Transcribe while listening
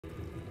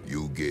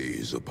You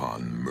gaze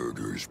upon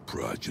murder's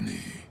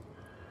progeny,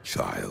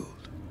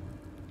 child.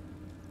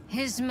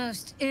 His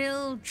most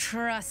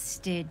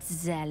ill-trusted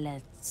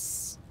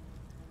zealots.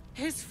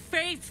 His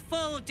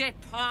faithful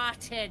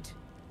departed.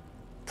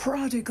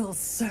 Prodigal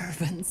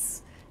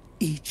servants,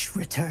 each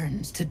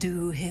returns to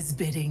do his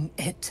bidding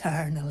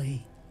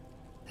eternally.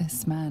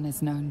 This man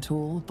is known to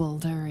all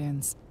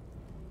Baldurians,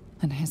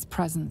 and his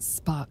presence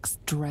sparks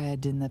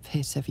dread in the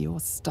pit of your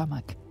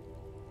stomach.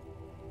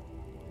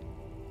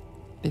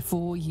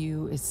 Before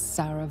you is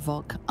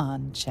Sarevok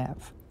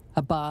Arnchev,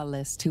 a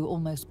Baalist who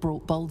almost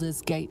brought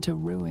Baldur's Gate to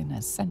ruin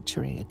a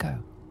century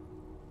ago.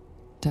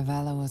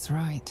 Davella was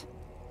right.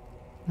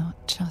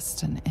 Not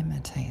just an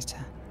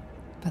imitator,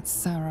 but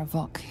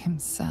Sarevok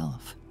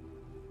himself.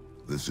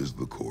 This is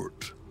the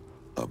court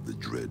of the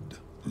Dread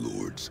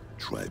Lord's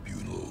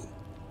Tribunal.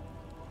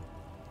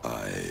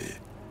 I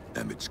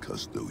am its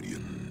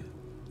custodian.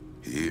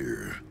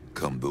 Here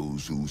come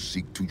those who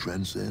seek to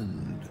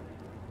transcend,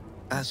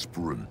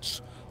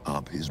 aspirants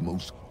of his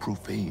most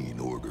profane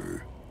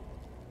order,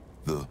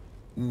 the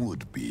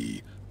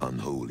would-be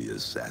unholy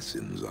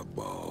assassins of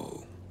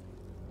Baal.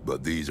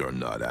 But these are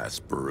not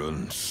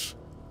aspirants.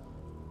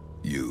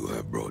 You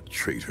have brought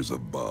traitors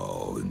of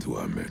Baal into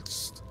our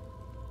midst.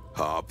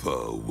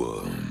 Harper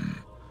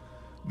Worm,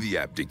 the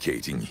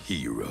abdicating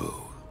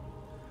hero.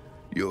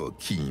 Your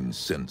keen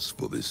sense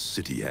for this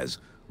city has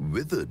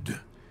withered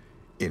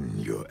in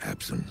your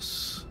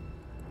absence.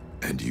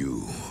 And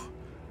you,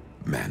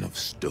 man of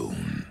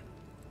stone,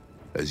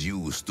 as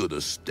you stood a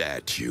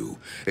statue,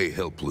 a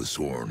helpless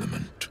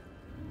ornament,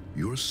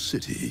 your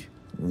city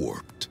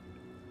warped,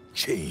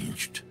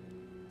 changed,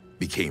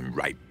 became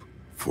ripe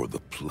for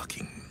the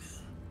plucking.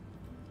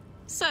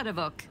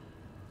 Sarevok,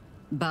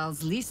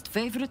 Baal's least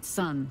favorite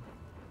son.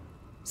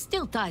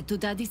 Still tied to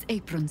Daddy's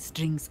apron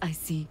strings, I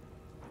see.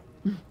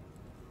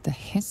 The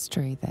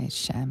history they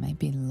share may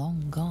be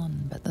long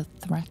gone, but the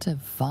threat of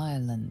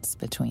violence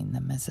between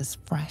them is as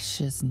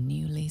fresh as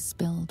newly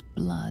spilled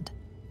blood.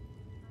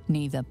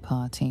 Neither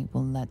party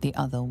will let the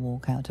other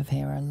walk out of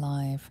here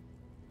alive.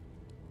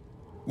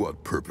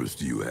 What purpose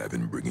do you have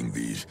in bringing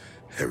these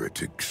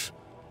heretics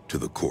to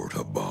the court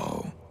of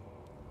Baal?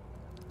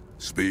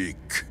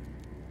 Speak,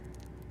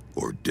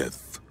 or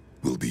death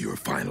will be your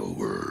final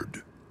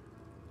word.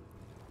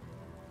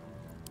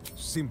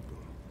 Simple.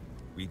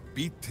 We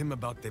beat him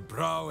about the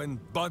brow and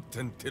butt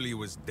until he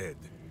was dead.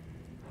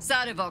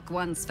 Sarevok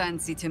once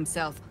fancied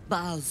himself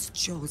Baal's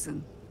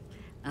chosen,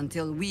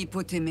 until we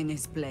put him in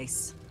his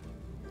place.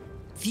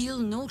 Feel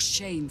no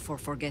shame for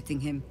forgetting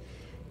him.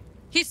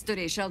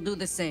 History shall do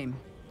the same.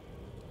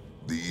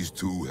 These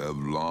two have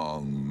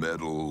long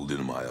meddled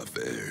in my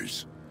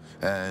affairs,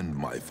 and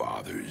my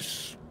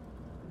father's.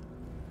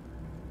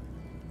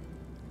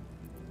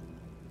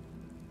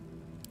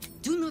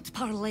 Do not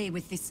parley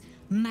with this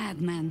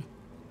madman.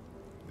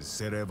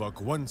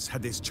 Sarevok once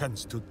had his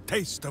chance to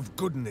taste of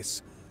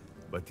goodness,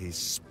 but he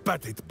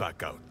spat it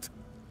back out.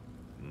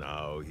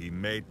 Now he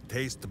may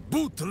taste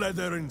boot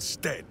leather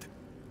instead.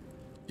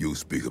 You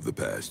speak of the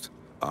past.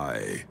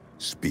 I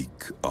speak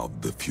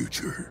of the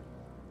future.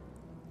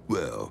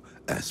 Well,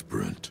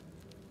 aspirant,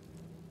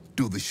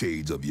 do the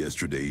shades of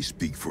yesterday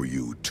speak for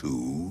you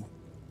too?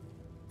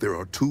 There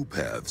are two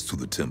paths to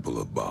the Temple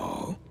of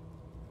Baal.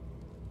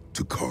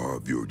 To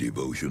carve your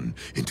devotion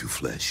into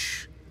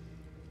flesh,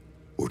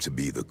 or to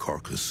be the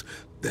carcass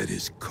that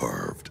is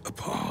carved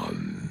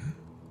upon.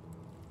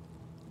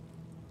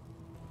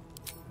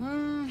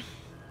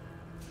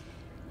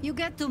 You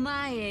get to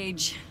my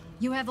age,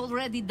 you have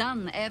already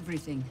done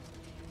everything.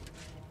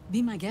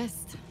 Be my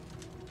guest.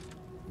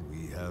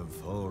 We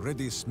have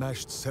already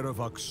smashed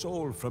Sarevok's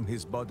soul from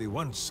his body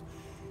once.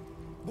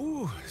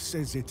 Who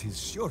says it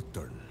is your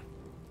turn?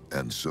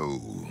 And so,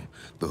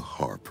 the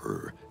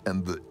Harper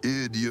and the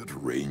idiot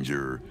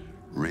Ranger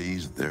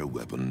raised their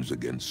weapons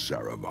against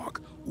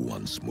Sarevok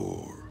once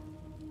more.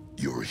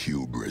 Your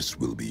hubris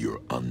will be your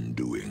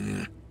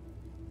undoing,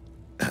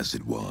 as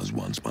it was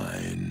once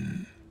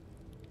mine.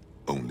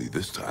 Only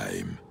this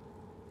time,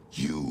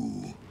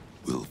 you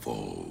will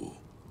fall,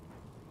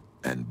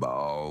 and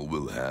Baal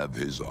will have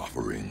his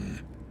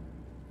offering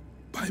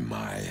by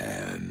my hand.